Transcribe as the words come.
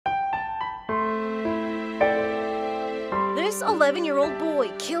This 11-year-old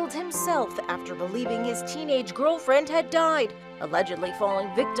boy killed himself after believing his teenage girlfriend had died, allegedly falling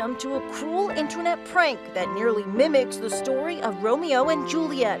victim to a cruel internet prank that nearly mimics the story of Romeo and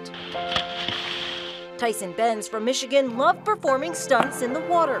Juliet. Tyson Benz from Michigan loved performing stunts in the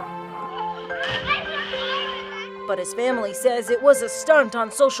water. But his family says it was a stunt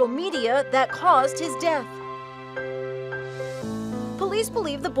on social media that caused his death. Police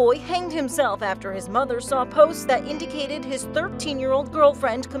believe the boy hanged himself after his mother saw posts that indicated his 13-year-old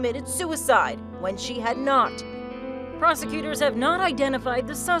girlfriend committed suicide when she had not. Prosecutors have not identified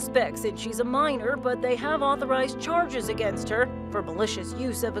the suspect since she's a minor, but they have authorized charges against her for malicious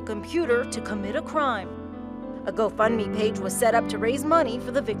use of a computer to commit a crime. A GoFundMe page was set up to raise money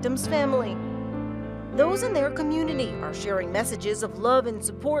for the victim's family. Those in their community are sharing messages of love and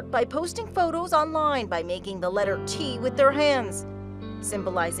support by posting photos online by making the letter T with their hands,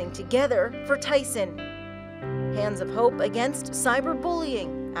 symbolizing together for Tyson. Hands of Hope against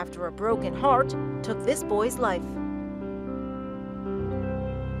cyberbullying after a broken heart took this boy's life.